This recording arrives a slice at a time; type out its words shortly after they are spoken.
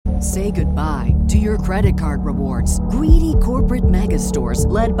Say goodbye to your credit card rewards. Greedy corporate mega stores,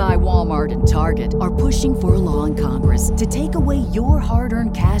 led by Walmart and Target, are pushing for a law in Congress to take away your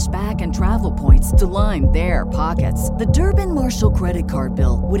hard-earned cash back and travel points to line their pockets. The Durbin-Marshall credit card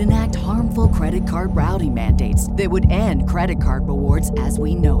bill would enact harmful credit card routing mandates that would end credit card rewards as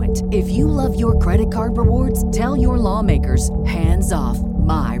we know it. If you love your credit card rewards, tell your lawmakers, hands off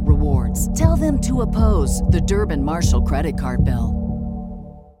my rewards. Tell them to oppose the Durbin-Marshall credit card bill.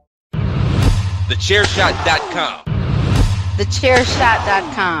 TheChairshot.com.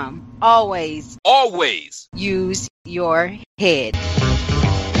 TheChairshot.com. Always use your head.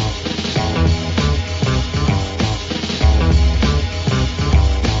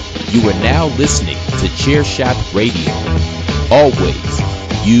 You are now listening to Chairshot Radio. Always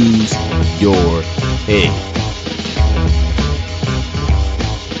use your head.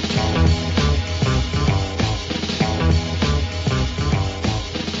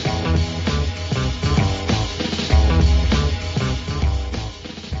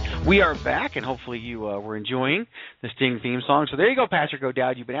 We are back, and hopefully you were enjoying the Sting theme song. So there you go, Patrick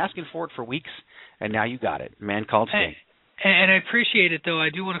O'Dowd. You've been asking for it for weeks, and now you got it. Man called Sting. And I appreciate it, though. I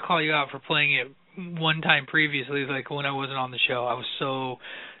do want to call you out for playing it one time previously, like when I wasn't on the show. I was so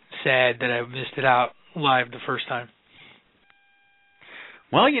sad that I missed it out live the first time.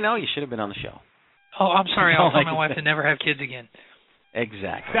 Well, you should have been on the show. Oh, I'm sorry. I'll tell my wife to never have kids again.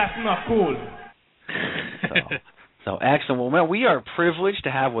 Exactly. That's not cool. So excellent. Well, we are privileged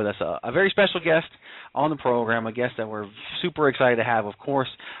to have with us a very special guest on the program, a guest that we're super excited to have. Of course,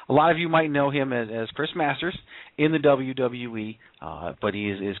 a lot of you might know him as Chris Masters in the WWE, but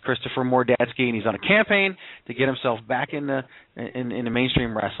he is Christopher Mordatsky, and he's on a campaign to get himself back in the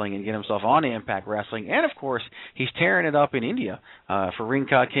mainstream wrestling and get himself on Impact Wrestling. And, of course, he's tearing it up in India for Ring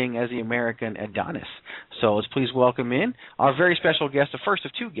Ka King as the American Adonis. So let's please welcome in our very special guest, the first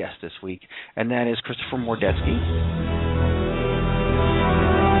of two guests this week, and that is Christopher Mordatsky.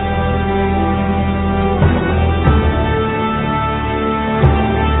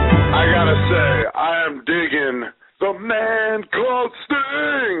 I am digging the man called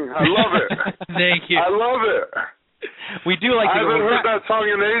Sting. I love it. Thank you. I love it. We do like. I haven't heard that song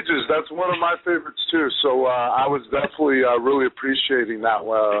in ages. That's one of my favorites too. So I was definitely really appreciating that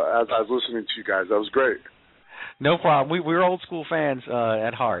as I was listening to you guys. That was great. No problem. We're old school fans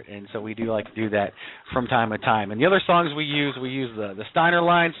at heart, and so we do like to do that from time to time. And the other songs we use the Steiner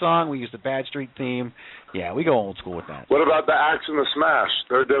Line song. We use the Bad Street theme. Yeah, we go old school with that. What about the Axe and the Smash?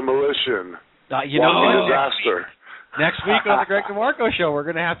 Their Demolition. Disaster. Next week on the Greg DeMarco Show, we're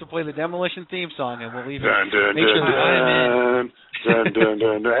going to have to play the Demolition theme song, and we'll leave it.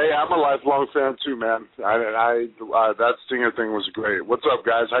 Hey, I'm a lifelong fan too, man. That Stinger thing was great. What's up,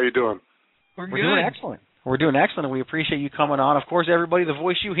 guys? How you doing? We're doing excellent. We're doing excellent, and we appreciate you coming on. Of course, everybody, the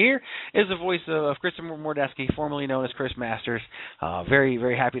voice you hear is the voice of Christopher Mordatsky, formerly known as Chris Masters. Very,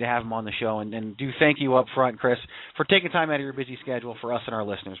 very happy to have him on the show, and do thank you up front, Chris, for taking time out of your busy schedule for us and our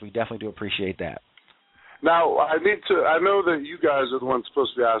listeners. We definitely do appreciate that. Now, I know that you guys are the ones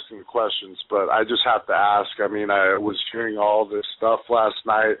supposed to be asking the questions, but I just have to ask. I mean, I was hearing all this stuff last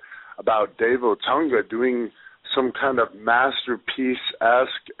night about Dave Otunga doing some kind of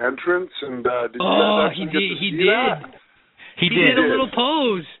masterpiece-esque entrance, and did you guys actually get to see that? He did a little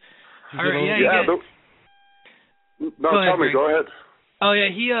pose. Tell me. Go ahead. Oh yeah,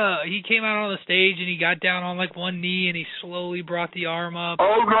 he came out on the stage and he got down on like one knee and he slowly brought the arm up.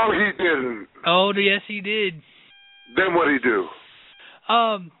 Oh no, he didn't. Oh yes, he did. Then what did he do?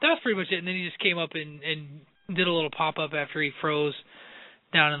 That's pretty much it. And then he just came up and did a little pop up after he froze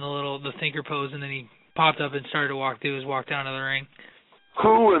down in the thinker pose, and then he popped up and started to walk down to the ring.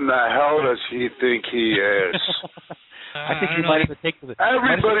 Who in the hell does he think he is? I think you might have to take the.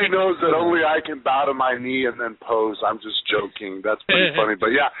 Everybody knows that only I can bow to my knee and then pose. I'm just joking. That's pretty funny.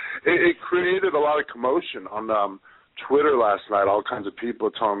 But yeah, it created a lot of commotion on Twitter last night. All kinds of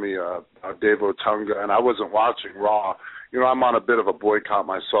people telling me about Dave Otunga, and I wasn't watching Raw. I'm on a bit of a boycott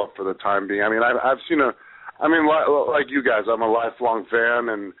myself for the time being. I mean, I've seen like you guys, I'm a lifelong fan,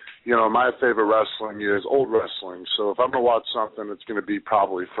 and, my favorite wrestling is old wrestling. So if I'm going to watch something, it's going to be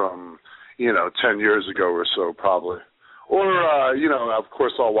probably from, 10 years ago or so, probably. Or, of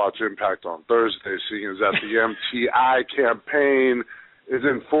course, I'll watch Impact on Thursday, seeing as that the MTI campaign is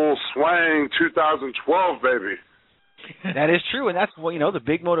in full swing, 2012, baby. That is true, and that's the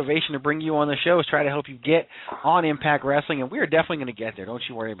big motivation to bring you on the show is try to help you get on Impact Wrestling, and we are definitely going to get there. Don't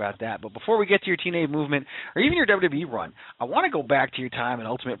you worry about that. But before we get to your Teenage Movement or even your WWE run, I want to go back to your time in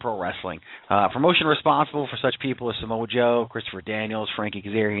Ultimate Pro Wrestling. Promotion responsible for such people as Samoa Joe, Christopher Daniels, Frankie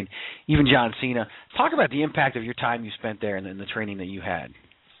Kazarian, even John Cena. Talk about the impact of your time you spent there and the training that you had.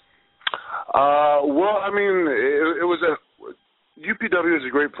 Well, I mean, it was UPW is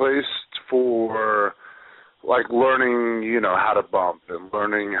a great place for like learning, how to bump and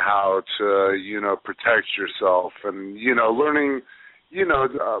learning how to, protect yourself and, learning,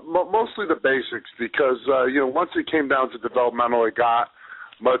 mostly the basics because, once it came down to developmental, it got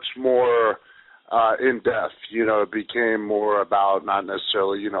much more in depth. It became more about not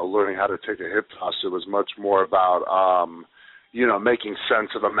necessarily, learning how to take a hip toss. It was much more about, making sense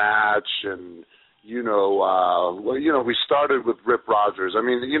of a match and, we started with Rip Rogers. I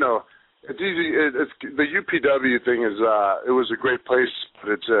mean, it's easy. It's the UPW thing is it was a great place,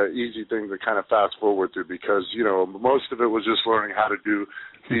 but it's an easy thing to kind of fast forward through because most of it was just learning how to do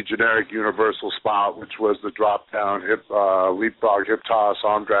the generic universal spot, which was the drop down hip leapfrog hip toss,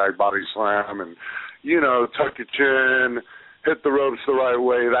 arm drag, body slam, and tuck your chin, hit the ropes the right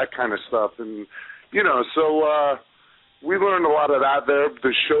way, that kind of stuff, and so. We learned a lot of that there.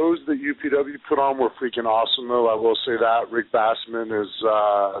 The shows that UPW put on were freaking awesome, though. I will say that. Rick Bassman has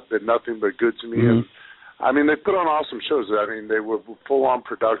been nothing but good to me. Mm-hmm. And, I mean, they put on awesome shows. I mean, they were full-on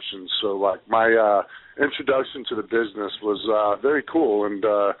productions. So, like, my introduction to the business was very cool. And,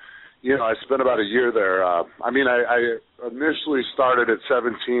 I spent about a year there. I initially started at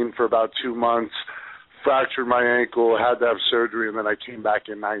 17 for about 2 months, fractured my ankle, had to have surgery, and then I came back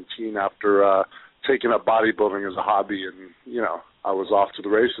in 19 after taking up bodybuilding as a hobby, and I was off to the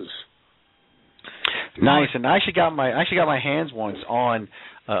races. Nice, and I actually got my hands once on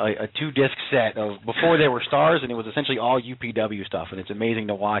a 2-disc set of before they were stars, and it was essentially all UPW stuff, and it's amazing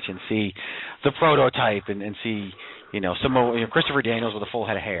to watch and see the prototype and see Christopher Daniels with a full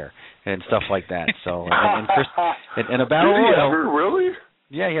head of hair and stuff like that. So and a battle royal. Really?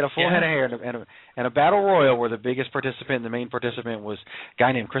 Yeah, he had a full head of hair and a battle royal where the biggest participant, the main participant, was a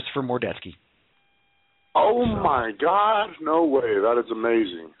guy named Christopher Mordetsky. Oh, my God. No way. That is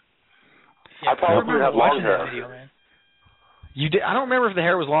amazing. Yeah, I probably had long hair. Video, man. You did? I don't remember if the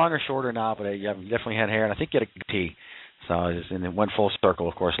hair was long or short or not, but you definitely had hair, and I think you had a goatee. And it went full circle,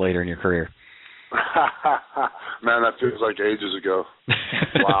 of course, later in your career. Man, that feels like ages ago.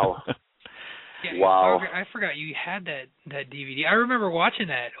 Wow. Yeah, wow. I forgot you had that DVD. I remember watching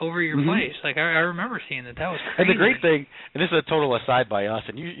that over your place. Like I remember seeing that. That was crazy. And the great thing, and this is a total aside by us,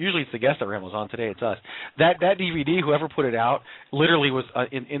 and usually it's the guest that Rambles on. Today it's us. That DVD, whoever put it out, literally was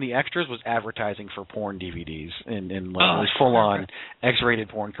in the extras was advertising for porn DVDs and full on X-rated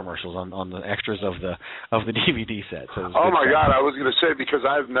porn commercials on the extras of the DVD set. So oh my God, I was going to say because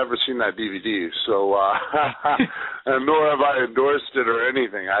I've never seen that DVD, so and nor have I endorsed it or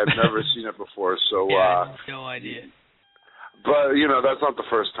anything. I've never seen it before. So, no idea. But that's not the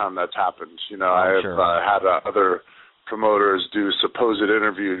first time that's happened. I've had other promoters do supposed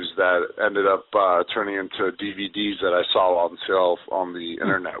interviews that ended up turning into DVDs that I saw on sale on the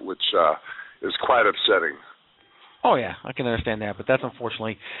internet, which is quite upsetting. Oh yeah, I can understand that, but that's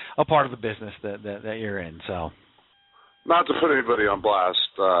unfortunately a part of the business that you're in. So, not to put anybody on blast,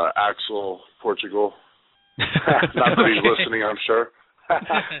 Axel, Portugal. Not that he's listening, I'm sure.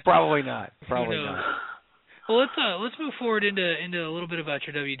 Probably not. Well, let's move forward into a little bit about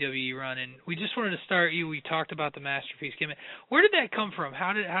your WWE run, and we just wanted to start you. We talked about the Masterpiece gimmick. Where did that come from?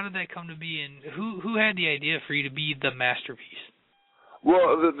 How did that come to be, and who had the idea for you to be the Masterpiece?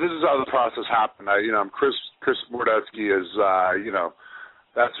 Well, this is how the process happened. I'm Chris Mordetsky is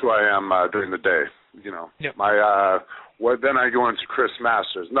that's who I am during the day. Yep. Then I go into Chris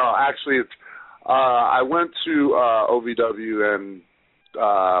Masters. No, actually, it's I went to OVW and.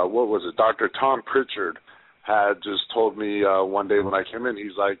 What was it? Dr. Tom Pritchard had just told me one day when I came in,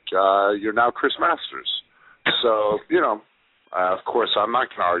 he's like, you're now Chris Masters. So, of course, I'm not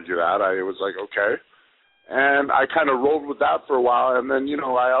going to argue that. I was like, okay. And I kind of rolled with that for a while. And then,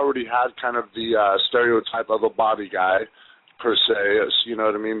 I already had kind of the stereotype of a body guy, per se, you know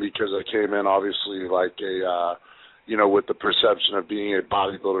what I mean? Because I came in, obviously, like a, with the perception of being a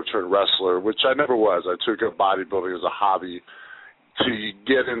bodybuilder turned wrestler, which I never was. I took up bodybuilding as a hobby to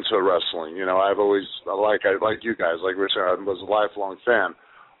get into wrestling. I've always, like you guys, like Richard, I was a lifelong fan.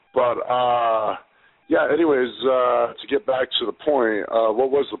 But, anyways, to get back to the point,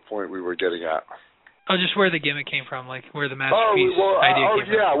 what was the point we were getting at? Oh, just where the gimmick came from, like where the Masterpiece idea came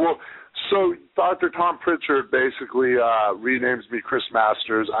from. Yeah, well, so Dr. Tom Pritchard basically renames me Chris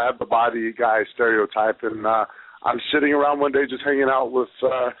Masters. I have the body guy stereotype, and I'm sitting around one day just hanging out with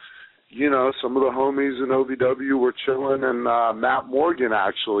some of the homies in OVW were chilling, and Matt Morgan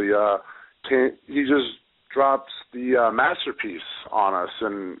actually he just dropped the Masterpiece on us,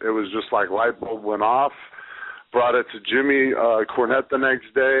 and it was just like light bulb went off. Brought it to Jimmy Cornette the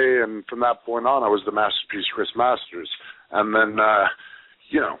next day, and from that point on, I was the Masterpiece Chris Masters. And then,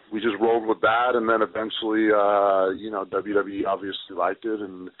 we just rolled with that, and then eventually, WWE obviously liked it,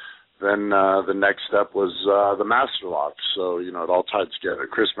 and then the next step was the Master Lock. So, it all tied together.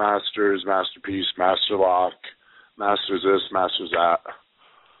 Chris Masters, Masterpiece, Master Lock, Masters this, Masters that.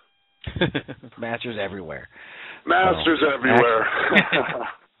 Masters everywhere. Masters everywhere.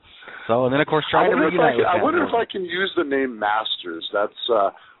 So, and then, of course, trying to reunite with I wonder if I can use the name Masters. That's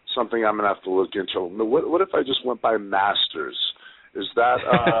something I'm going to have to look into. What if I just went by Masters? Is that,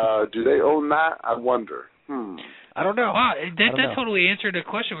 do they own that? I wonder. I don't know. Wow, that totally answered the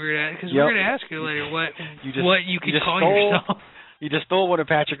question we were going to ask, because we were going to ask you later what you could call yourself. You just stole one of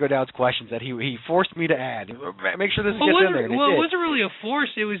Patrick O'Dowd's questions that he forced me to add. Make sure this gets in there. Well, it wasn't really a force.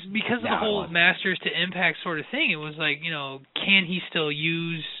 It was because of the whole Masters to Impact sort of thing. It was like, can he still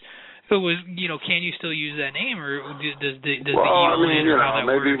use... If it was, can you still use that name, or does the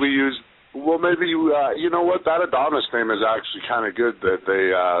maybe we use... Well, maybe you know what, that Adonis name is actually kind of good. That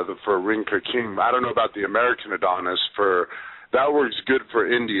they for Rinka King. I don't know about the American Adonis. That works good for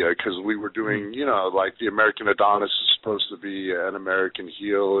India, because we were doing, like the American Adonis is supposed to be an American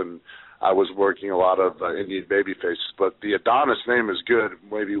heel, and I was working a lot of Indian baby faces. But the Adonis name is good.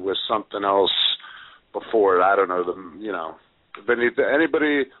 Maybe with something else before it. I don't know. If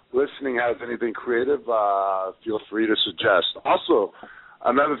anybody listening has anything creative, feel free to suggest. Also,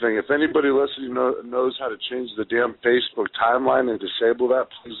 another thing, if anybody listening knows how to change the damn Facebook timeline and disable that,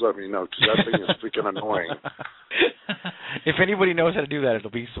 please let me know, because that thing is freaking annoying. If anybody knows how to do that, it'll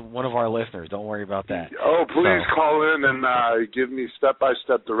be one of our listeners. Don't worry about that. Oh, please call in and give me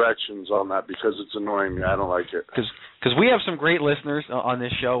step-by-step directions on that, because it's annoying me. I don't like it. Because we have some great listeners on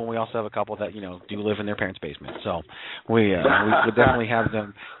this show, and we also have a couple that, do live in their parents' basement. So we would definitely have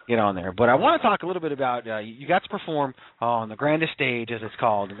them get on there. But I want to talk a little bit about, you got to perform on the grandest stage, as it's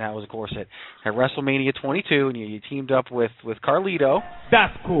called, and that was, of course, at WrestleMania 22, and you teamed up with Carlito.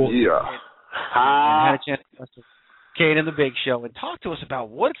 That's cool. Yeah. And had a chance to wrestle Kane in the Big Show, and talk to us about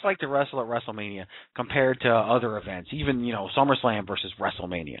what it's like to wrestle at WrestleMania compared to other events, even, SummerSlam versus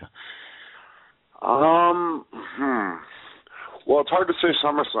WrestleMania. Well, it's hard to say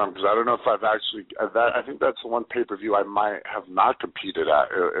SummerSlam, because I don't know if I've actually I think that's the one pay-per-view I might have not competed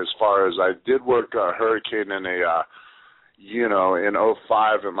at, as far as I did work Hurricane in a in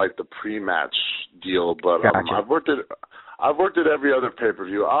 2005 in like the pre-match deal, but Gotcha. I've worked at every other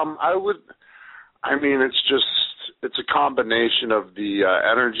pay-per-view. It's a combination of the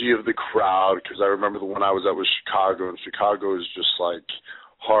energy of the crowd, because I remember the one I was at was Chicago, and Chicago is just like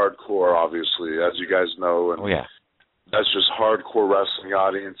hardcore, obviously, as you guys know, and that's just hardcore wrestling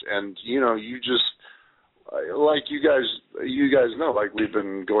audience, and you just like you guys know, like we've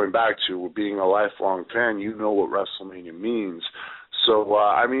been going back to being a lifelong fan, what WrestleMania means. So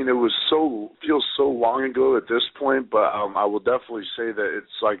it feels so long ago at this point, but I will definitely say that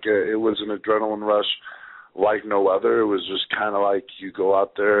it's like it was an adrenaline rush like no other. It was just kind of like you go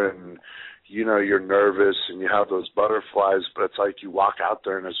out there and you're nervous and you have those butterflies, but it's like you walk out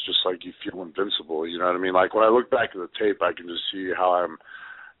there and it's just like you feel invincible. You know what I mean? Like when I look back at the tape, I can just see how I'm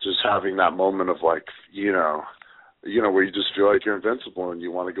just having that moment of like, where you just feel like you're invincible and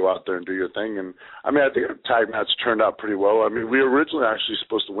you want to go out there and do your thing. And I think the tag match turned out pretty well. We were originally actually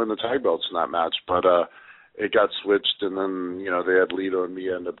supposed to win the tag belts in that match, but it got switched, and then they had Lito and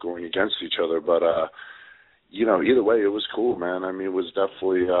me end up going against each other. But either way, it was cool, man. It was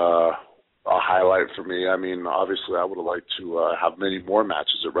definitely a highlight for me. Obviously, I would have liked to have many more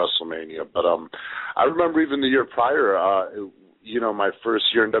matches at WrestleMania, but I remember even the year prior, my first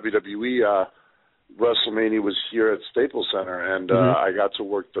year in WWE, WrestleMania was here at Staples Center, and I got to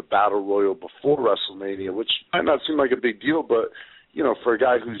work the Battle Royal before WrestleMania, which might not seem like a big deal, but for a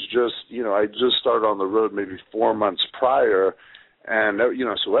guy who's just, I just started on the road maybe 4 months prior, and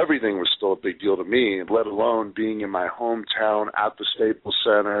so everything was still a big deal to me, let alone being in my hometown at the Staples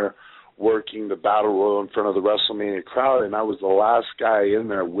Center, working the Battle Royal in front of the WrestleMania crowd, and I was the last guy in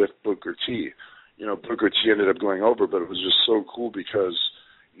there with Booker T. Booker T ended up going over, but it was just so cool because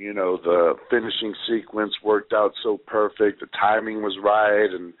the finishing sequence worked out so perfect, the timing was right,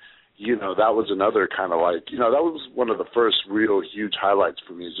 and that was another kind of like, that was one of the first real huge highlights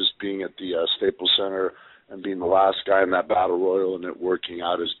for me, just being at the Staples Center and being the last guy in that Battle Royal and it working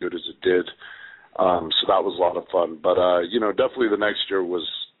out as good as it did. So that was a lot of fun. But, definitely the next year was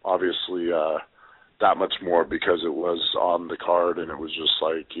obviously that much more because it was on the card and it was just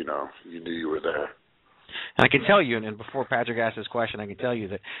like, you knew you were there. And I can tell you, and before Patrick asked this question, I can tell you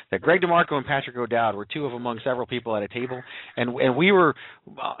that Greg DeMarco and Patrick O'Dowd were two of among several people at a table, and we were,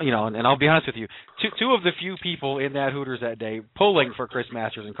 and I'll be honest with you, two of the few people in that Hooters that day pulling for Chris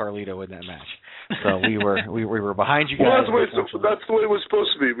Masters and Carlito in that match. So we were behind you guys. Well, that's the way it was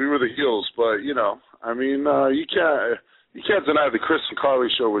supposed to be. We were the heels, but you can't deny the Chris and Carly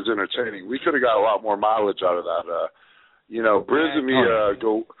show was entertaining. We could have got a lot more mileage out of that. Briz and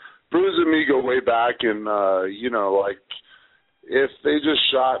me go way back, and if they just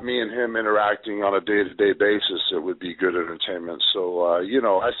shot me and him interacting on a day-to-day basis, it would be good entertainment. So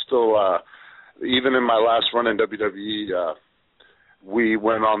I still, even in my last run in WWE, we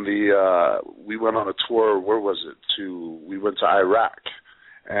went on a tour. Where was it? We went to Iraq,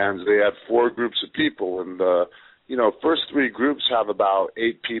 and they had 4 groups of people, and first 3 groups have about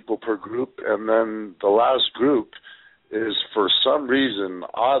 8 people per group, and then the last group is, for some reason,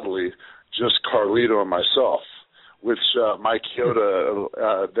 oddly, just Carlito and myself, which Mike Chioda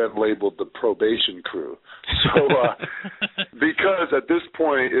then labeled the probation crew. So, because at this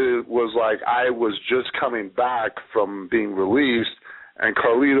point it was like I was just coming back from being released, and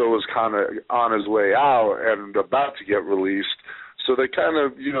Carlito was kind of on his way out and about to get released. So they kind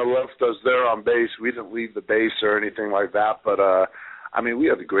of, left us there on base. We didn't leave the base or anything like that, but we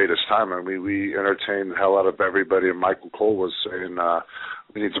had the greatest time. We entertained the hell out of everybody, and Michael Cole was saying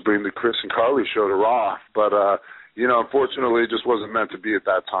we need to bring the Chris and Carly show to Raw, but unfortunately, it just wasn't meant to be at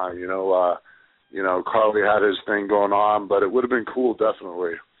that time. Carly had his thing going on, but it would have been cool,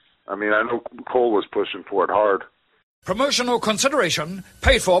 definitely. I know Cole was pushing for it hard. Promotional consideration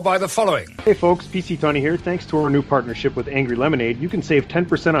paid for by the following. Hey folks, PC Tony here. Thanks to our new partnership with Angry Lemonade, you can save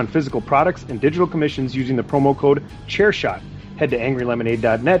 10% on physical products and digital commissions using the promo code Chairshot. Head to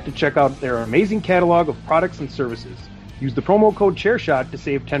angrylemonade.net to check out their amazing catalog of products and services. Use the promo code Chairshot to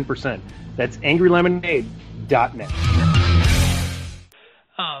save 10%. That's angrylemonade.net.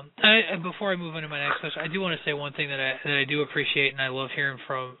 Before I move on to my next question, I do want to say one thing that I do appreciate and I love hearing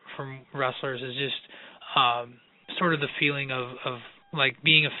from wrestlers is just sort of the feeling of like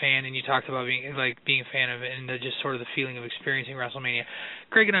being a fan, and you talked about being a fan of it, and just sort of the feeling of experiencing WrestleMania.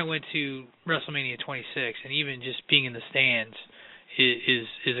 Greg and I went to WrestleMania 26, and even just being in the stands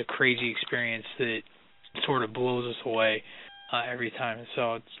is a crazy experience that sort of blows us away every time.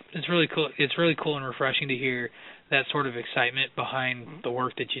 So it's really cool. It's really cool and refreshing to hear that sort of excitement behind the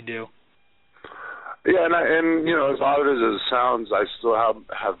work that you do. Yeah, and as odd as it sounds, I still have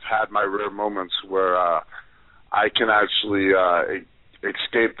had my rare moments where I can actually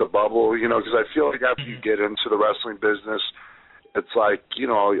escape the bubble, because I feel like after you get into the wrestling business, it's like,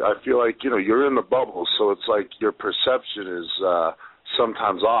 I feel like, you're in the bubble, so it's like your perception is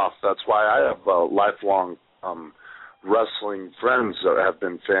sometimes off. That's why I have lifelong wrestling friends that have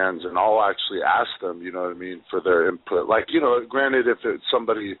been fans, and I'll actually ask them, for their input. Like, granted, if it's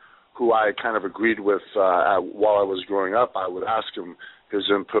somebody who I kind of agreed with while I was growing up, I would ask him his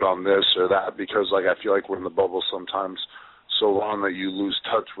input on this or that, because I feel like we're in the bubble sometimes so long that you lose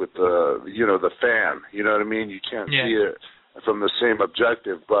touch with the fan. You know what I mean? You can't see it from the same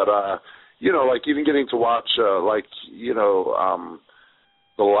objective. But even getting to watch the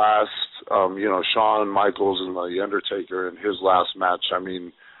last Shawn Michaels and the Undertaker in his last match.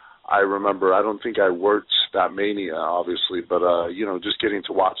 I remember, I don't think I worked that Mania, obviously, but just getting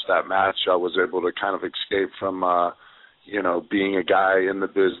to watch that match, I was able to kind of escape from being a guy in the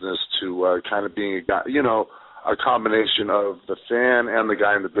business to kind of being a guy, a combination of the fan and the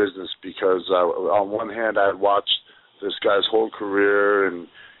guy in the business, because on one hand I had watched this guy's whole career and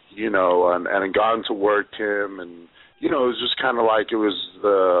gotten to work him, and it was just kind of like it was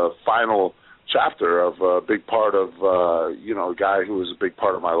the final chapter of a big part of a guy who was a big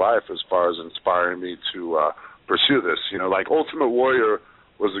part of my life as far as inspiring me to pursue this. Ultimate Warrior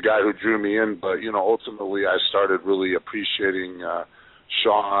was the guy who drew me in, but ultimately I started really appreciating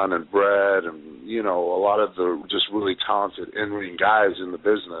Shawn and Brett and a lot of the just really talented in-ring guys in the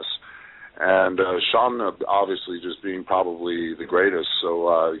business, and Shawn obviously just being probably the greatest.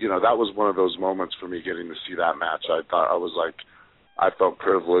 So that was one of those moments for me getting to see that match. I felt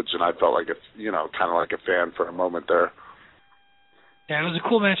privileged, and I felt like kind of like a fan for a moment there. Yeah, it was a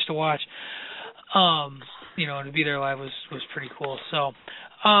cool match to watch. To be there live was pretty cool. So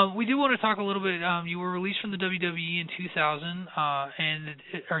we do want to talk a little bit. You were released from the WWE in 2000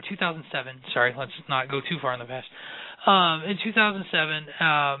 or 2007. Sorry, let's not go too far in the past. In 2007,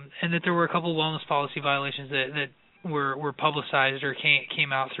 and that there were a couple of wellness policy violations that were publicized or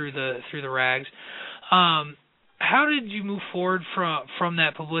came out through the rags. How did you move forward from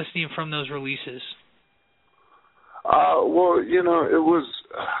that publicity and from those releases? Well, it was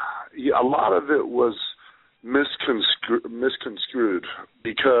a lot of it was misconstrued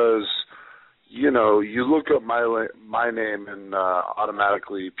because, you look up my name and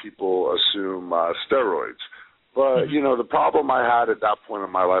automatically people assume steroids. But, the problem I had at that point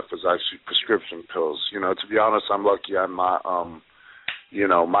in my life was actually prescription pills. To be honest, I'm lucky I'm not,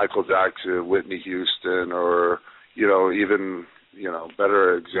 Michael Jackson, Whitney Houston, or, even,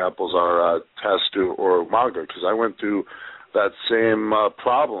 better examples are Testu or Umaga, because I went through that same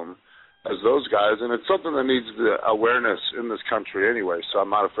problem as those guys, and it's something that needs the awareness in this country anyway, so I'm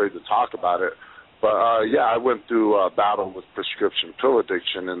not afraid to talk about it. But, I went through a battle with prescription pill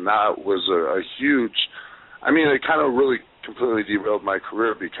addiction, and that was a huge, it kind of really completely derailed my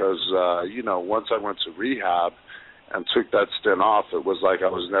career because, once I went to rehab and took that stint off, it was like I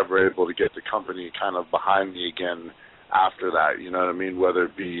was never able to get the company kind of behind me again after that, whether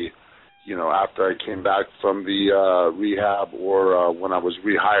it be, after I came back from the rehab or when I was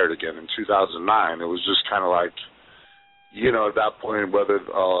rehired again in 2009. It was just kind of like, at that point, whether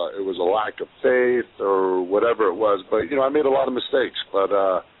it was a lack of faith or whatever it was. But, I made a lot of mistakes. But,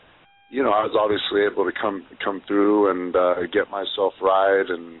 I was obviously able to come through and get myself right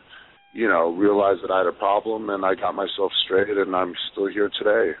and, realize that I had a problem, and I got myself straight, and I'm still here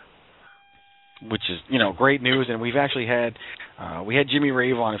today. Which is, great news. And we've actually had we had Jimmy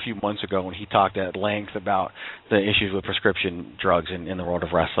Rave on a few months ago, and he talked at length about the issues with prescription drugs in the world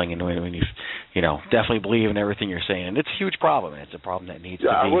of wrestling. And when you, definitely believe in everything you're saying, and it's a huge problem. And it's a problem that needs to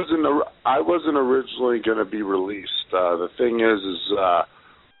be. I wasn't originally going to be released. The thing is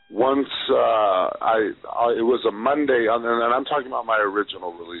once it was a Monday, and I'm talking about my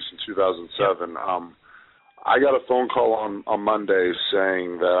original release in 2007. I got a phone call on Monday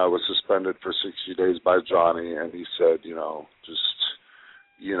saying that I was suspended for 60 days by Johnny, and he said,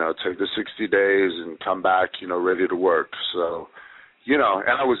 take the 60 days and come back, ready to work. So,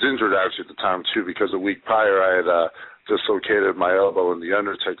 and I was injured actually at the time too, because a week prior I had dislocated my elbow in the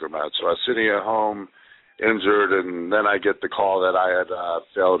Undertaker match. So I was sitting at home injured, and then I get the call that I had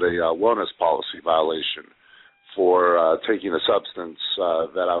failed a wellness policy violation for taking a substance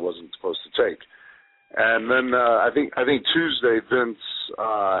that I wasn't supposed to take. And then I think Tuesday Vince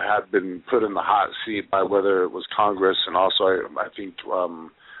had been put in the hot seat by whether it was Congress, and also I think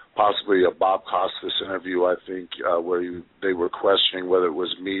possibly a Bob Costas interview, I think, where they were questioning whether it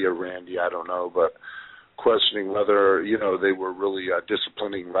was me or Randy, I don't know, but questioning whether, they were really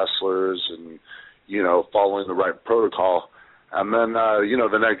disciplining wrestlers and, following the right protocol. And then,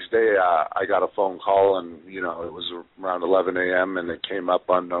 the next day I got a phone call, and, it was around 11 a.m., and it came up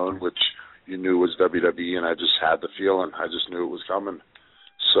unknown, which you knew was WWE, and I just had the feeling. I just knew it was coming.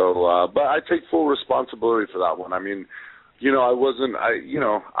 So, but I take full responsibility for that one. I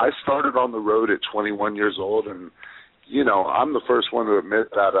started on the road at 21 years old, and, I'm the first one to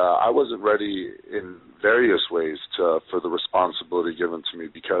admit that I wasn't ready in various ways for the responsibility given to me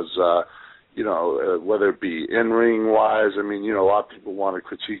because, whether it be in-ring wise, a lot of people want to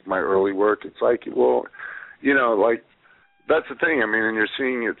critique my early work. It's like, well, that's the thing. And you're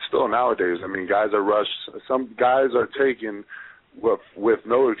seeing it still nowadays. Guys are rushed. Some guys are taken with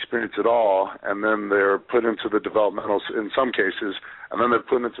no experience at all, and then they're put into the developmental, in some cases, and then they're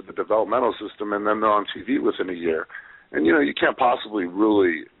put into the developmental system, and then they're on TV within a year. And, you can't possibly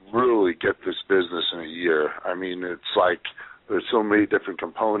really get this business in a year. It's like there's so many different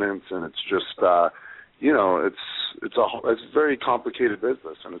components, and it's just, it's a very complicated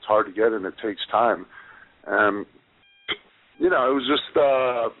business, and it's hard to get, and it takes time. And it was just,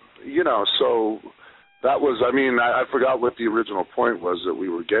 so that was, I forgot what the original point was that we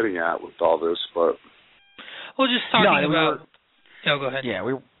were getting at with all this, but. Well, just talking about. Go ahead. Yeah,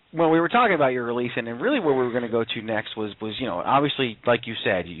 we were talking about your release, and really where we were going to go to next was obviously, like you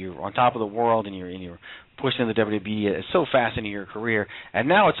said, you're on top of the world, and you're pushing the WWE. It's so fast into your career, and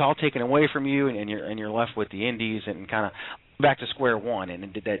now it's all taken away from you, and you're left with the indies and kind of back to square one.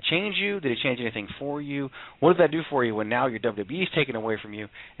 And did that change you? Did it change anything for you? What did that do for you when now your WWE is taken away from you,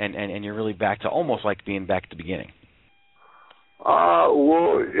 and you're really back to almost like being back at the beginning?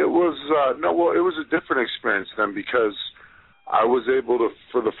 It was a different experience then, because I was able to,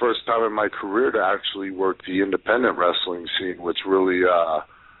 for the first time in my career, to actually work the independent wrestling scene, which really, I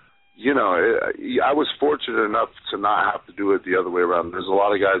was fortunate enough to not have to do it the other way around. There's a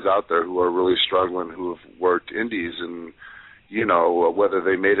lot of guys out there who are really struggling, who have worked indies, and, whether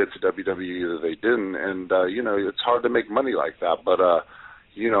they made it to WWE or they didn't, and, it's hard to make money like that, but, I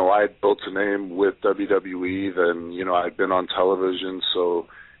had built a name with WWE, then, I'd been on television, so,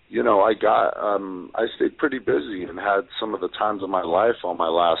 I stayed pretty busy and had some of the times of my life on my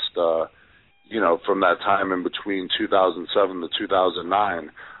last, from that time in between 2007 to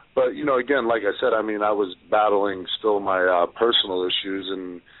 2009. But, again, like I said, I was battling still my personal issues,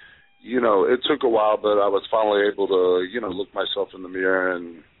 and, it took a while, but I was finally able to, look myself in the mirror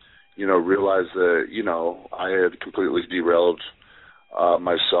and, realize that, I had completely derailed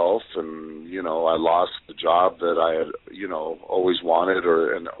myself, and, I lost the job that I had, always wanted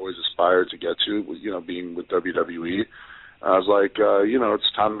and always aspired to get to, being with WWE. I was like,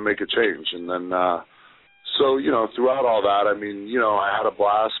 it's time to make a change. And then, so, throughout all that, I had a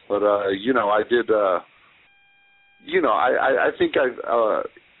blast, but, I did, I think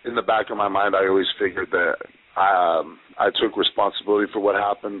in the back of my mind, I always figured that I took responsibility for what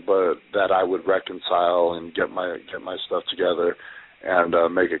happened, but that I would reconcile and get my stuff together and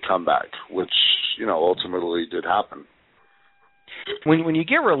make a comeback, which, ultimately did happen. When you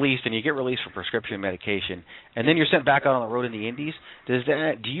get released and you get released for prescription medication, and then you're sent back out on the road in the Indies, do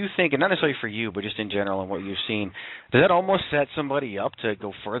you think, and not necessarily for you, but just in general and what you've seen, does that almost set somebody up to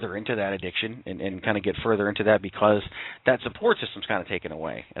go further into that addiction and kind of get further into that because that support system's kind of taken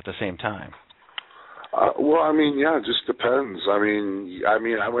away at the same time? It just depends. I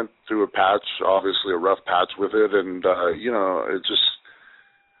went through a patch, obviously a rough patch with it, and it just,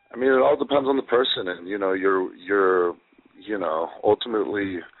 it all depends on the person, and you're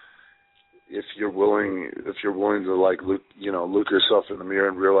ultimately, if you're willing to look yourself in the mirror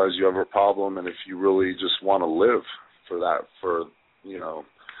and realize you have a problem, and if you really just want to live for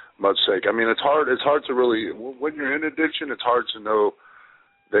much sake. It's hard to really, when you're in addiction, it's hard to know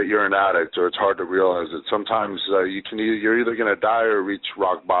that you're an addict, or it's hard to realize it. Sometimes you're either going to die or reach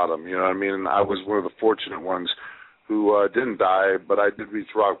rock bottom. I was one of the fortunate ones who didn't die, but I did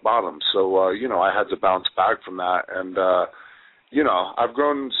reach rock bottom. So, I had to bounce back from that. And, I've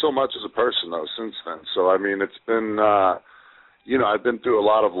grown so much as a person, though, since then. So, it's been, I've been through a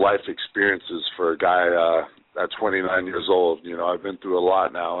lot of life experiences for a guy at 29 years old. I've been through a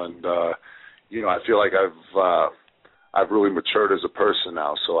lot now. And, I feel like I've really matured as a person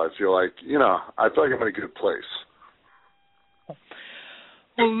now. So I feel like, I'm in a good place.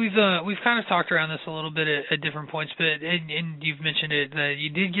 Well, we've kind of talked around this a little bit at different points, but and you've mentioned it that you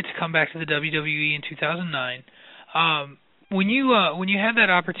did get to come back to the WWE in 2009. When you had that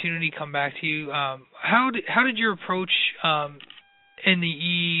opportunity come back to you, how did your approach in the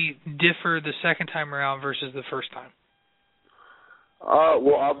E differ the second time around versus the first time?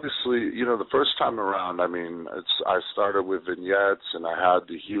 Well, obviously, the first time around, I started with vignettes and I had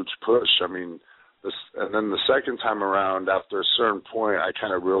the huge push. And then the second time around, after a certain point, I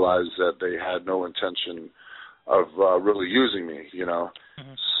kind of realized that they had no intention of really using me,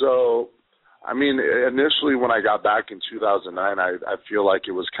 Mm-hmm. So, initially when I got back in 2009, I feel like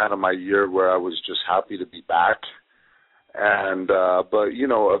it was kind of my year where I was just happy to be back. And, but,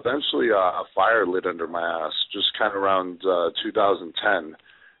 eventually a fire lit under my ass just kind of around 2010.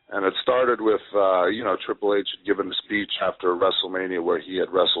 And it started with, Triple H had given a speech after WrestleMania where he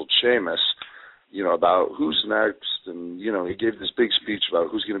had wrestled Sheamus, about who's next. And, he gave this big speech about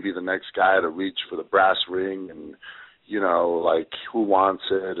who's going to be the next guy to reach for the brass ring and, who wants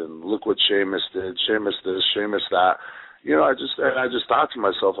it and look what Sheamus did, Sheamus this, Sheamus that. I just thought to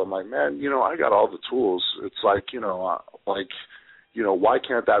myself, I'm like, man, I got all the tools. It's like, why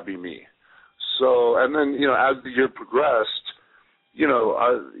can't that be me? So, and then, as the year progressed,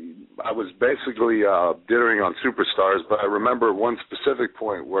 I was basically dithering on Superstars, but I remember one specific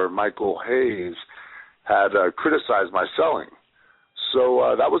point where Michael Hayes had criticized my selling.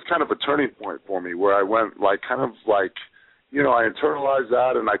 So that was kind of a turning point for me where I went I internalized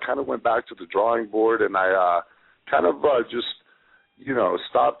that and I kind of went back to the drawing board and I kind of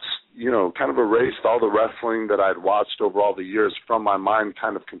stopped, kind of erased all the wrestling that I'd watched over all the years from my mind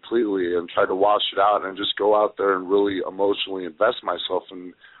kind of completely and tried to wash it out and just go out there and really emotionally invest myself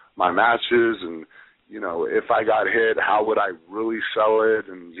in my matches and, if I got hit, how would I really sell it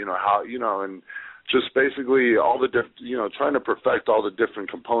and, and just basically all the trying to perfect all the different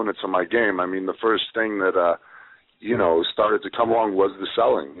components of my game. The first thing that, started to come along was the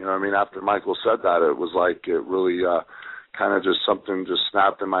selling. After Michael said that, it was like it really kind of just something just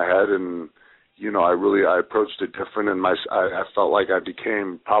snapped in my head, and I approached it different, and I felt like I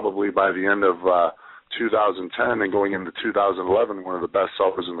became probably by the end of 2010 and going into 2011 one of the best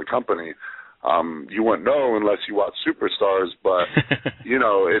sellers in the company. You wouldn't know unless you watch Superstars, but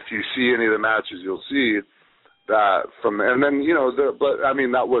if you see any of the matches, you'll see that from there. And then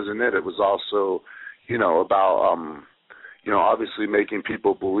that wasn't it. It was also about obviously making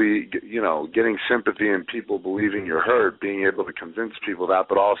people believe, getting sympathy and people believing you're hurt, being able to convince people that,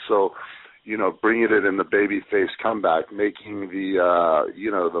 but also, bringing it in the babyface comeback, making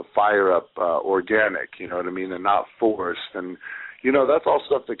the fire up organic, and not forced, and, that's all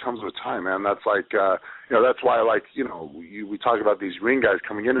stuff that comes with time, man. That's like, that's why, like, we talk about these ring guys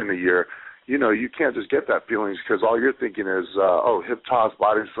coming in a year. You can't just get that feelings because all you're thinking is, hip toss,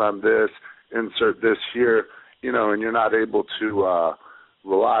 body slam, this, insert this here, and you're not able to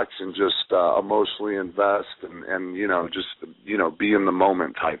relax and just emotionally invest and just be in the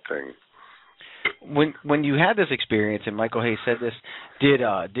moment type thing. When you had this experience, and Michael Hayes said this,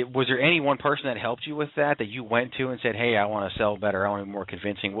 was there any one person that helped you with that you went to and said, hey, I want to sell better, I want to be more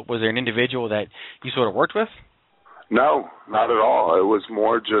convincing? Was there an individual that you sort of worked with? No, not at all. It was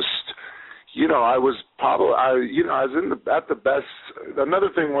more just, I was probably, I was at the best. Another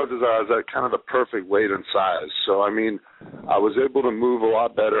thing was I was at kind of the perfect weight and size. So, I mean, I was able to move a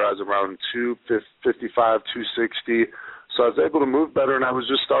lot better. I was around 255, 260. So I was able to move better, and I was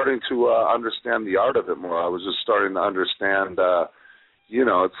just starting to understand the art of it more. I was just starting to understand,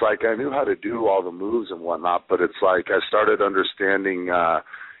 it's like I knew how to do all the moves and whatnot, but it's like I started understanding, how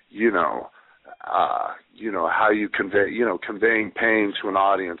you conveying pain to an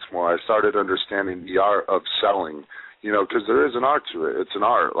audience more. I started understanding the art of selling, because there is an art to it. It's an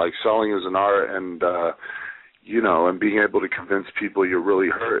art. Like selling is an art, and and being able to convince people you're really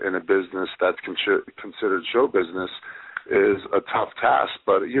hurt in a business that's considered show business is a tough task.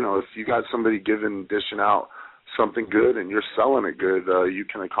 But, if you got somebody dishing out something good and you're selling it good, you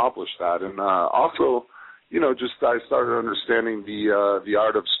can accomplish that. And also, I started understanding the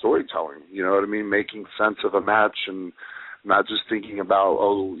art of storytelling, making sense of a match and not just thinking about,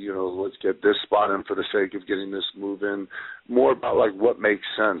 let's get this spot in for the sake of getting this move in, more about, like, what makes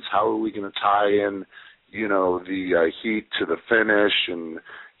sense. How are we going to tie in, the heat to the finish and,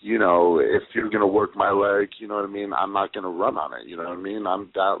 if you're going to work my leg, I'm not going to run on it, I'm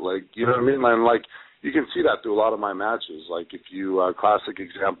that leg, And, like, you can see that through a lot of my matches. Like, if you, classic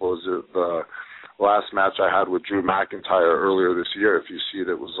example is the last match I had with Drew McIntyre earlier this year. If you see it,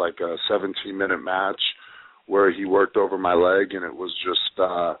 it was like a 17-minute match where he worked over my leg, and it was just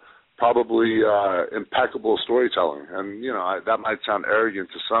probably impeccable storytelling. And, that might sound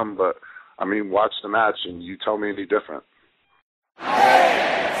arrogant to some, but, watch the match and you tell me any different. 8,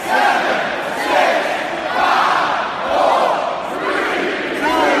 7, 6, 5, 4, 3, 2,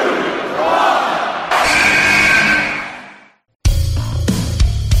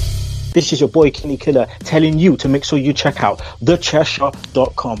 1. This is your boy Kenny Killer telling you to make sure you check out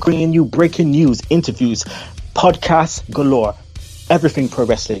thechairshot.com, bringing you breaking news, interviews, podcasts galore, everything pro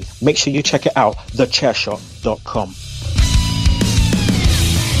wrestling. Make sure you check it out, thechairshot.com.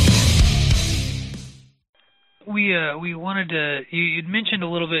 We wanted to. You'd mentioned a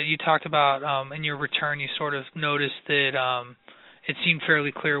little bit. You talked about in your return. You sort of noticed that it seemed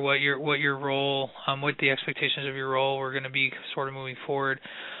fairly clear what your role, what the expectations of your role were going to be, sort of moving forward.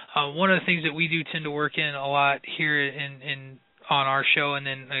 One of the things that we do tend to work in a lot here on our show, and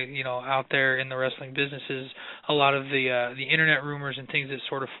then out there in the wrestling business, is a lot of the internet rumors and things that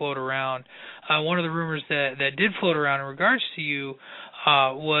sort of float around. One of the rumors that did float around in regards to you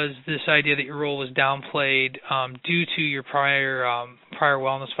was this idea that your role was downplayed due to your prior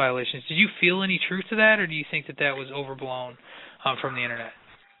wellness violations. Did you feel any truth to that, or do you think that was overblown from the internet?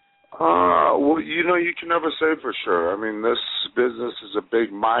 Well, you can never say for sure. This business is a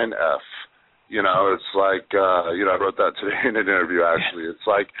big mind F. It's like, I wrote that today in an interview, actually. It's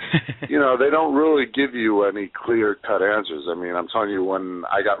like, they don't really give you any clear-cut answers. I'm telling you, when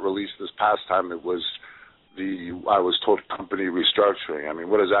I got released this past time, it was I was told company restructuring.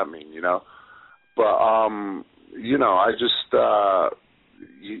 What does that mean, But, I just,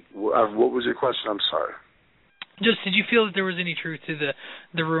 what was your question? I'm sorry. Just, did you feel that there was any truth to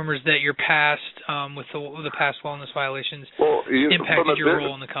the rumors that your past, with the past wellness violations, impacted your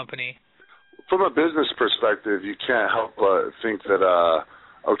role in the company? From a business perspective, you can't help but think that,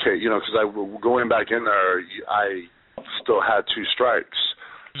 because going back in there, I still had 2 strikes.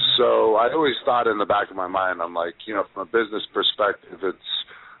 So I always thought in the back of my mind, I'm like, from a business perspective, it's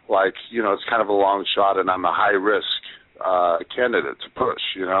like, it's kind of a long shot, and I'm a high-risk candidate to push,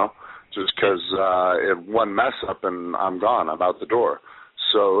 just because one mess up and I'm gone, I'm out the door.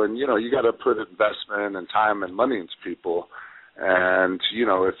 So, and, you got to put investment and time and money into people. And,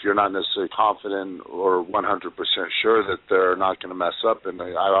 if you're not necessarily confident or 100% sure that they're not going to mess up, and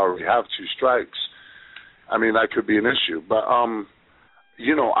I already have 2 strikes, that could be an issue. But,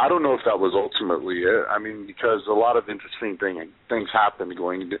 I don't know if that was ultimately it. Because a lot of interesting things happened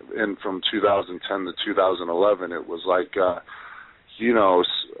going in from 2010 to 2011. It was like,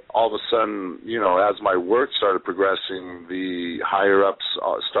 all of a sudden, as my work started progressing, the higher-ups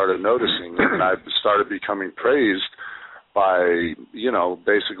started noticing, and I started becoming praised by,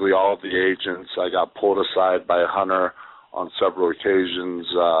 basically all of the agents. I got pulled aside by Hunter on several occasions,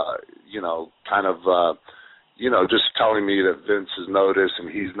 kind of, just telling me that Vince has noticed and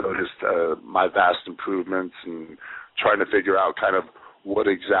he's noticed my vast improvements and trying to figure out kind of what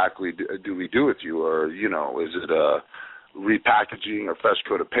exactly do we do with you, or, is it a repackaging or fresh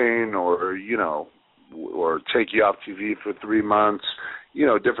coat of paint, or, or take you off TV for 3 months,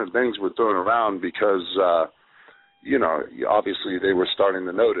 different things were thrown around because, obviously they were starting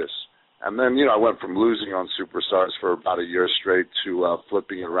to notice. And then, I went from losing on Superstars for about a year straight to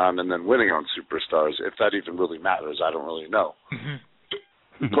flipping it around and then winning on Superstars. If that even really matters, I don't really know.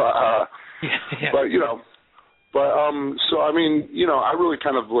 Mm-hmm. So I mean, I really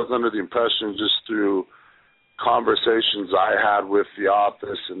kind of was under the impression just through conversations I had with the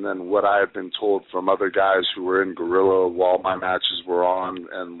office and then what I had been told from other guys who were in Gorilla while my matches were on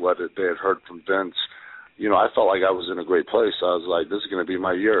and what they had heard from Vince. I felt like I was in a great place. I was like, this is going to be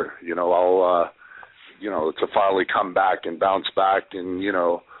my year. I'll, to finally come back and bounce back and,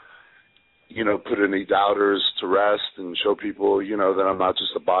 put any doubters to rest and show people, that I'm not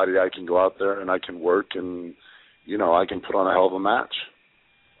just a body. I can go out there and I can work and, I can put on a hell of a match.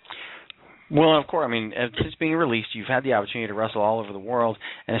 Well, of course, I mean, since being released, you've had the opportunity to wrestle all over the world,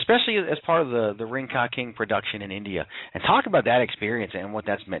 and especially as part of the Ring Ka King production in India. And talk about that experience and what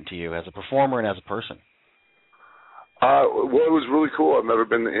that's meant to you as a performer and as a person. Well, it was really cool. I've never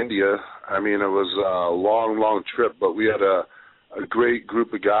been to India. I mean, it was a long, long trip, but we had a great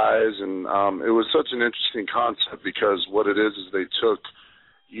group of guys, and it was such an interesting concept because what it is they took,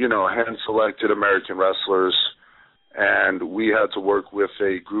 hand-selected American wrestlers, and we had to work with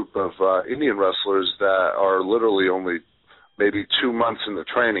a group of Indian wrestlers that are literally only maybe 2 months in the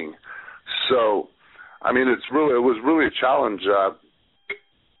training. So, I mean, it was really a challenge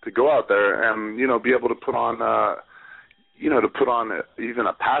to go out there and, be able to put on even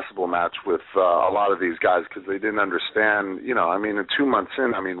a passable match with a lot of these guys because they didn't understand, in 2 months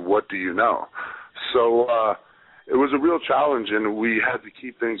in, what do you know? So it was a real challenge, and we had to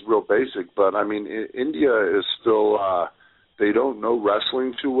keep things real basic. But, India is still, they don't know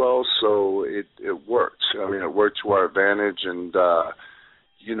wrestling too well, so it worked. It worked to our advantage, and,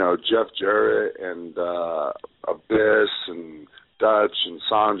 Jeff Jarrett and Abyss and Dutch and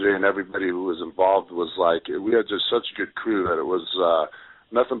Sanjay and everybody who was involved was like, we had just such a good crew that it was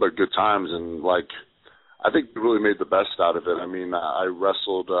nothing but good times, and I think we really made the best out of it. I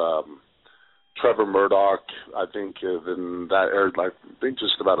wrestled Trevor Murdoch, I think, and that aired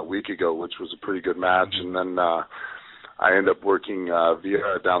just about a week ago, which was a pretty good match, and then I ended up working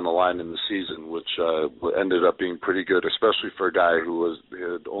Vieira down the line in the season, which ended up being pretty good, especially for a guy who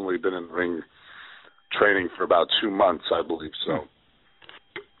had only been in the ring training for about 2 months, I believe. So,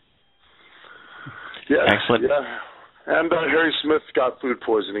 yeah, excellent. Yeah, and Harry Smith got food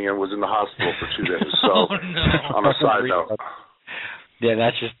poisoning and was in the hospital for 2 days. So, on a side note. Yeah,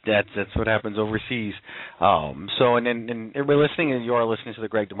 that's what happens overseas. And everybody listening, and you are listening to the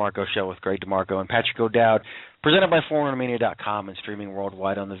Greg DeMarco Show with Greg DeMarco and Patrick O'Dowd, presented by ForumMania.com and streaming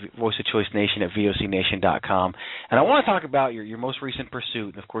worldwide on the Voice of Choice Nation at VOCNation.com. And I want to talk about your most recent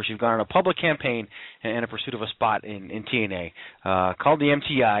pursuit. And of course, you've gone on a public campaign and a pursuit of a spot in TNA called the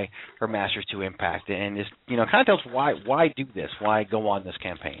MTI, or Masters to Impact. And just kind of tell us why do this? Why go on this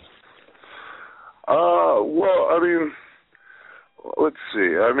campaign? Let's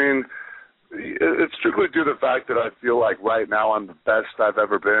see. It's strictly due to the fact that I feel like right now I'm the best I've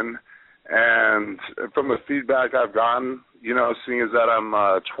ever been. And from the feedback I've gotten, seeing as that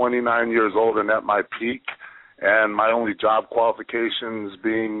I'm 29 years old and at my peak, and my only job qualifications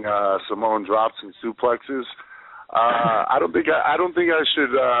being Samoan drops and suplexes, I don't think I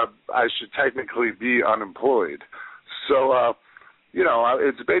should technically be unemployed. So,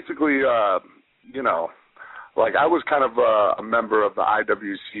 it's basically, I was kind of a member of the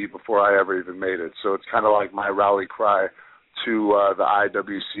IWC before I ever even made it, so it's kind of like my rally cry to the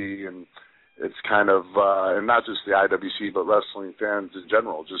IWC, and it's kind of, and not just the IWC, but wrestling fans in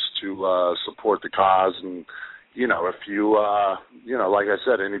general, just to support the cause. And, if you, like I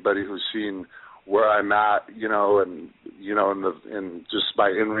said, anybody who's seen where I'm at, and just my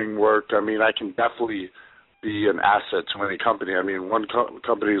in-ring work, I can definitely be an asset to any company. One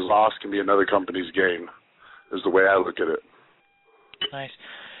company's loss can be another company's gain, is the way I look at it. Nice.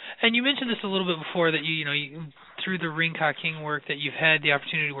 And you mentioned this a little bit before, that you through the Ring Ka King work, that you've had the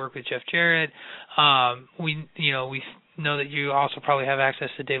opportunity to work with Jeff Jarrett. We know that you also probably have access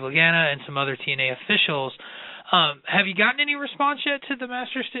to Dave Lagana and some other TNA officials. Have you gotten any response yet to the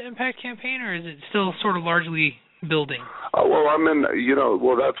Masters to Impact campaign, or is it still sort of largely building? Well,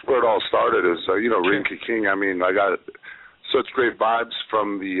 that's where it all started. Is Ring Ka King. I got such great vibes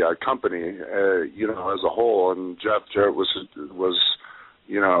from the company, you know, as a whole. And Jeff Jarrett was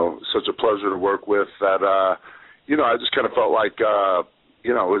you know, such a pleasure to work with that, you know, I just kind of felt like,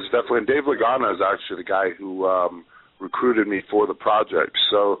 you know, it was definitely, and Dave Lagana is actually the guy who recruited me for the project.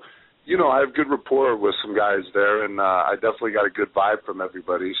 So, you know, I have good rapport with some guys there, and I definitely got a good vibe from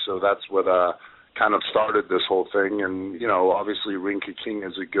everybody. So that's what kind of started this whole thing. And, you know, obviously Ring Ka King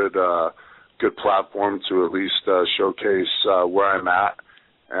is a good platform to at least showcase where I'm at.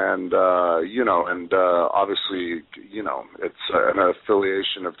 And, you know, and obviously, you know, it's an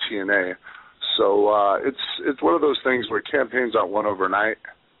affiliation of TNA. So it's one of those things where campaigns aren't won overnight.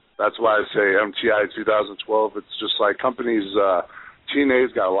 That's why I say MTI 2012, it's just like companies,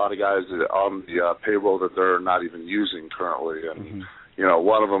 TNA's got a lot of guys on the payroll that they're not even using currently. And, you know,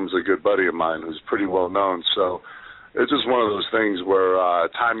 one of them's a good buddy of mine who's pretty well known. So it's just one of those things where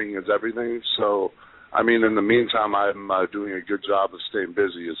timing is everything. So, I mean, in the meantime, I'm doing a good job of staying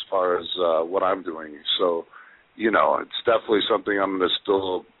busy as far as what I'm doing. So, you know, it's definitely something I'm going to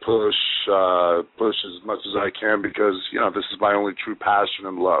still push as much as I can because, you know, this is my only true passion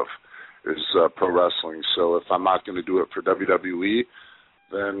and love is pro wrestling. So if I'm not going to do it for WWE,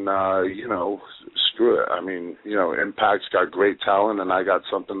 then, you know, screw it. I mean, you know, Impact's got great talent and I got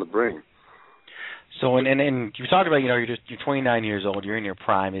something to bring. So, and you talked about, you know, you're 29 years old, you're in your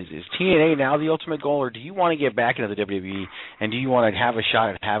prime. Is TNA now the ultimate goal, or do you want to get back into the WWE, and do you want to have a shot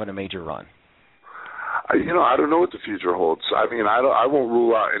at having a major run? You know, I don't know what the future holds. I mean, I won't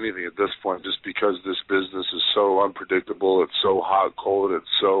rule out anything at this point just because this business is so unpredictable. It's so hot, cold. It's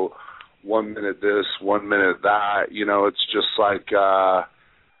so 1 minute this, 1 minute that. You know, it's just like,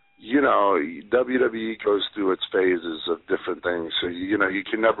 you know, WWE goes through its phases of different things. So, you know, you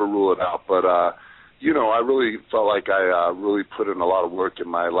can never rule it out. But, you know, I really felt like I really put in a lot of work in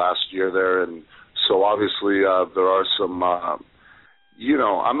my last year there. And so obviously there are some, you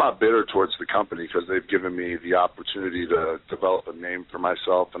know, I'm not bitter towards the company because they've given me the opportunity to develop a name for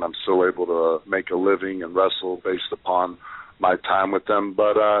myself, and I'm still able to make a living and wrestle based upon my time with them.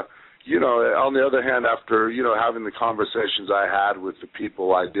 But, you know, on the other hand, after, you know, having the conversations I had with the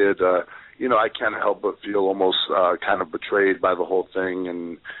people I did, you know, I can't help but feel almost kind of betrayed by the whole thing.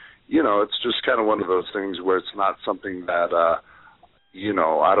 And, you know, it's just kind of one of those things where it's not something that, you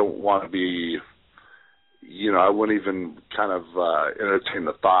know, I don't want to be, you know, I wouldn't even kind of entertain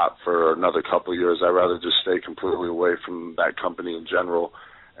the thought for another couple of years. I'd rather just stay completely away from that company in general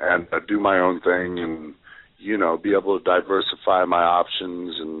and do my own thing and, you know, be able to diversify my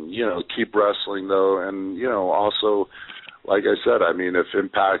options and, you know, keep wrestling though. And, you know, also, like I said, I mean, if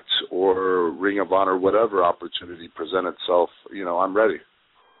Impact or Ring of Honor, whatever opportunity present itself, you know, I'm ready.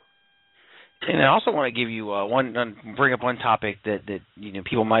 And I also want to give you bring up one topic that you know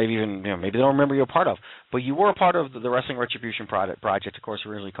people might have even, you know, maybe they don't remember you're a part of, but you were a part of the Wrestling Retribution project, of course,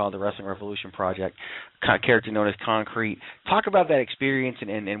 originally called the Wrestling Revolution Project, character known as Concrete. Talk about that experience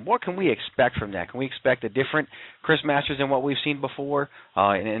and what can we expect from that? Can we expect a different Chris Masters than what we've seen before,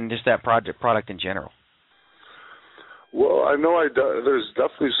 and just that product in general? Well, I know there's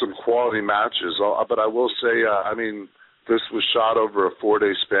definitely some quality matches, but I will say, I mean, this was shot over a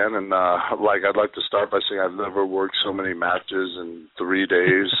 4-day span, and like I'd like to start by saying I've never worked so many matches in 3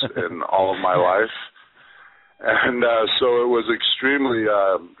 days in all of my life, and so it was extremely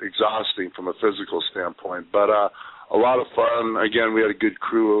exhausting from a physical standpoint, but a lot of fun. Again, we had a good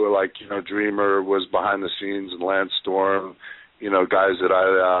crew, like, you know, Dreamer was behind the scenes, and Lance Storm, you know, guys that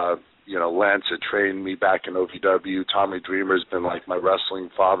I, you know, Lance had trained me back in OVW. Tommy Dreamer's been like my wrestling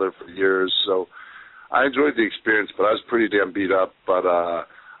father for years, so I enjoyed the experience, but I was pretty damn beat up. But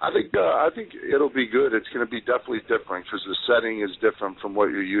I think it'll be good. It's going to be definitely different because the setting is different from what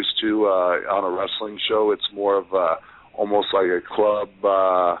you're used to on a wrestling show. It's more of almost like a club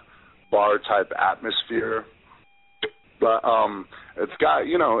bar type atmosphere. But it's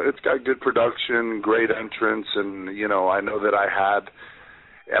got good production, great entrance, and you know, I know that I had,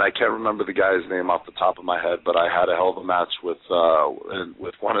 and I can't remember the guy's name off the top of my head, but I had a hell of a match with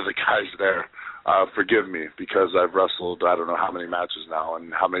one of the guys there. Forgive me, because I've wrestled I don't know how many matches now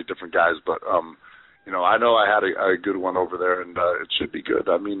and how many different guys, but you know, I know I had a good one over there, and it should be good.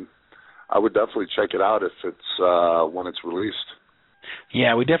 I mean, I would definitely check it out if it's when it's released.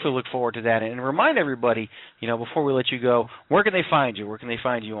 Yeah, we definitely look forward to that. And remind everybody, you know, before we let you go, where can they find you? Where can they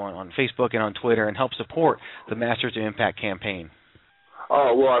find you on Facebook and on Twitter and help support the Masters of Impact campaign?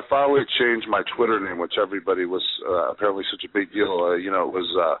 Oh, well, I finally changed my Twitter name, which everybody was apparently such a big deal. You know, it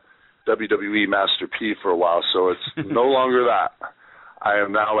was WWE Master P for a while, so it's no longer that. I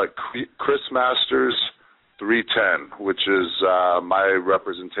am now at Chris Masters 310, which is my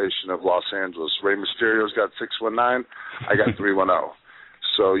representation of Los Angeles. Rey Mysterio's got 619. I got 310.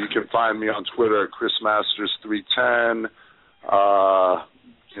 So you can find me on Twitter at Chris Masters 310.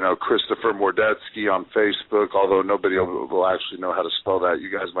 Christopher Mordetsky on Facebook, although nobody will actually know how to spell that.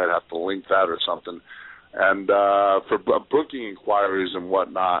 You guys might have to link that or something. And for booking inquiries and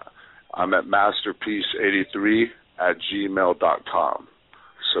whatnot, I'm at masterpiece83@gmail.com.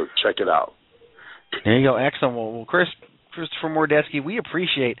 So check it out. There you go. Excellent. Well, Christopher Mordetsky, we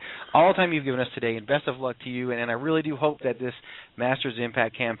appreciate all the time you've given us today, and best of luck to you. And I really do hope that this Masters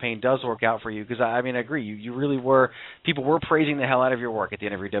Impact campaign does work out for you, because I agree. You really were. People were praising the hell out of your work at the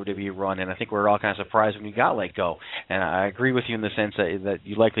end of your WWE run, and I think we were all kind of surprised when you got let go. And I agree with you in the sense that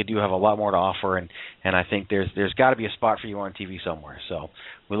you likely do have a lot more to offer, and I think there's got to be a spot for you on TV somewhere. So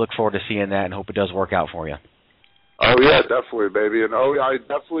we look forward to seeing that and hope it does work out for you. Oh yeah, definitely, baby, and I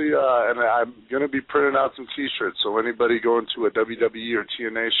definitely, and I'm gonna be printing out some T-shirts. So anybody going to a WWE or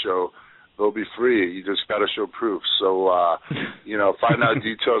TNA show, they'll be free. You just gotta show proof. So find out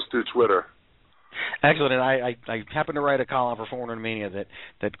details through Twitter. Excellent, and I happen to write a column for 400 Mania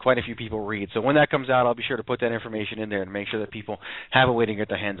that quite a few people read. So when that comes out, I'll be sure to put that information in there and make sure that people have a way to get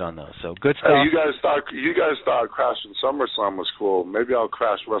their hands on those. So good stuff. Hey, you guys thought crashing SummerSlam was cool. Maybe I'll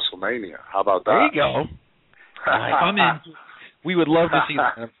crash WrestleMania. How about that? There you go. I'm in. We would love to see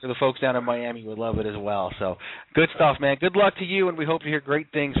that. For the folks down in Miami, would love it as well. So good stuff, man. Good luck to you, and we hope to hear great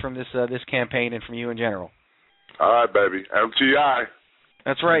things from this campaign and from you in general. All right, baby. MTI.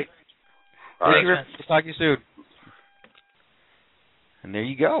 That's right. All right. We'll talk to you soon. And there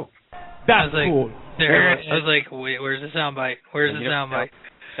you go. That's cool. I was like, wait, where's the soundbite? Where's the soundbite?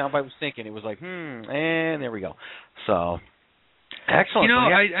 Soundbite was thinking. It was like, and there we go. So. Excellent.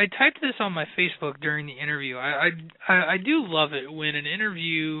 I typed this on my Facebook during the interview. I do love it when an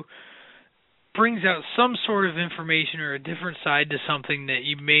interview brings out some sort of information or a different side to something that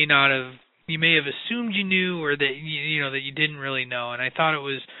you may have assumed you knew, or that that you didn't really know. And I thought it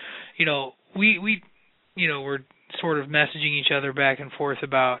was, we were sort of messaging each other back and forth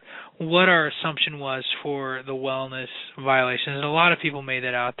about what our assumption was for the wellness violations, and a lot of people made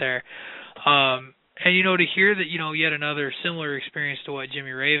that out there. And, to hear that, yet another similar experience to what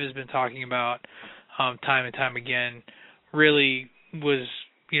Jimmy Rave has been talking about time and time again really was,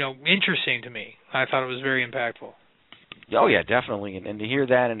 interesting to me. I thought it was very impactful. Oh, yeah, definitely. And to hear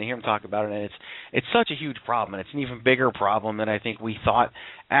that and to hear him talk about it, and it's such a huge problem, and it's an even bigger problem than I think we thought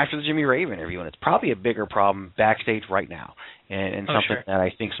after the Jimmy Rave interview, and it's probably a bigger problem backstage right now, and something that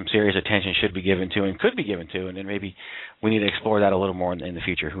I think some serious attention should be given to and could be given to, and then maybe we need to explore that a little more in the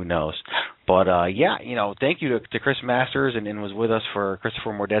future. Who knows? But, thank you to Chris Masters, and was with us for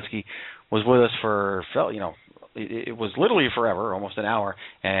Christopher Mordetsky, was with us for, it was literally forever, almost an hour,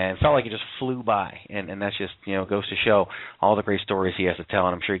 and felt like it just flew by. And that's just, goes to show all the great stories he has to tell,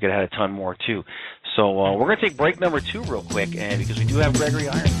 and I'm sure he could have had a ton more, too. So we're going to take break number 2 real quick, and because we do have Gregory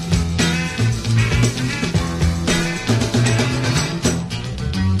Irons.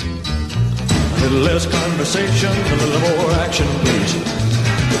 A little less conversation, a little more action, please.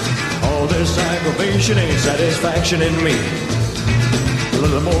 All this aggravation ain't satisfaction in me. A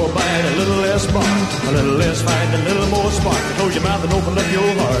little more bite, a little less bark, a little less fight, a little more spark. Close your mouth and open up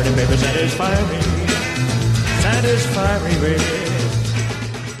your heart, and baby, satisfy me. Satisfy me, baby.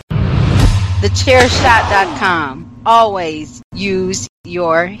 TheChairshot.com. Always use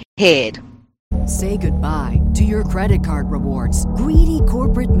your head. Say goodbye to your credit card rewards. Greedy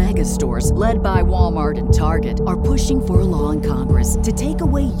corporate mega stores, led by Walmart and Target, are pushing for a law in Congress to take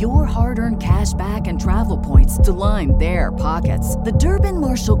away your hard-earned cash back and travel points to line their pockets. The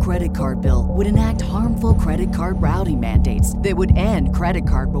Durbin-Marshall credit card bill would enact harmful credit card routing mandates that would end credit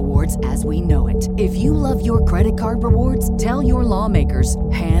card rewards as we know it. If you love your credit card rewards, tell your lawmakers,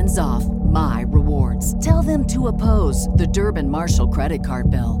 hands off my rewards. Tell them to oppose the Durbin-Marshall credit card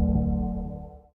bill.